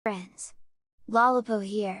Friends, Lollipo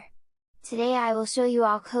here. Today I will show you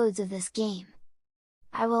all codes of this game.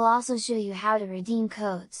 I will also show you how to redeem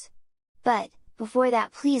codes. But, before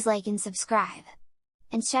that, please like and subscribe.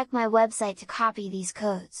 And check my website to copy these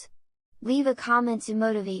codes. Leave a comment to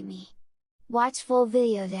motivate me. Watch full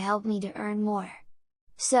video to help me to earn more.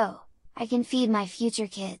 So, I can feed my future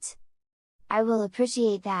kids. I will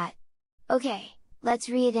appreciate that. Okay, let's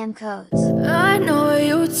redeem codes. I know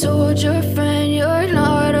you told your friend you're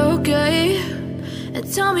not okay,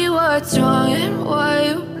 and tell me what's wrong and why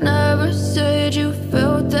you never said you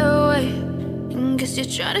felt that way. And guess you're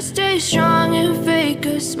trying to stay strong and fake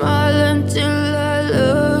a smile until I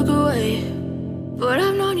look away. But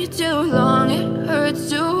I've known you too long, it hurts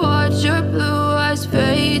to watch your blue eyes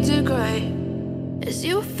fade to gray as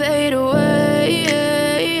you fade away,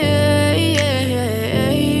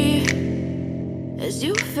 as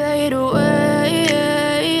you fade away.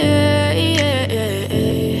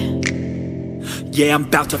 Yeah, I'm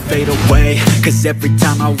about to fade away, cause every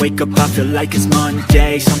time I wake up I feel like it's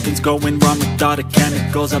Monday. Something's going wrong with all the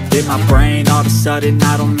chemicals up in my brain. All of a sudden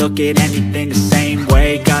I don't look at anything the same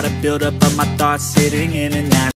way. Gotta build up of my thoughts sitting in and out.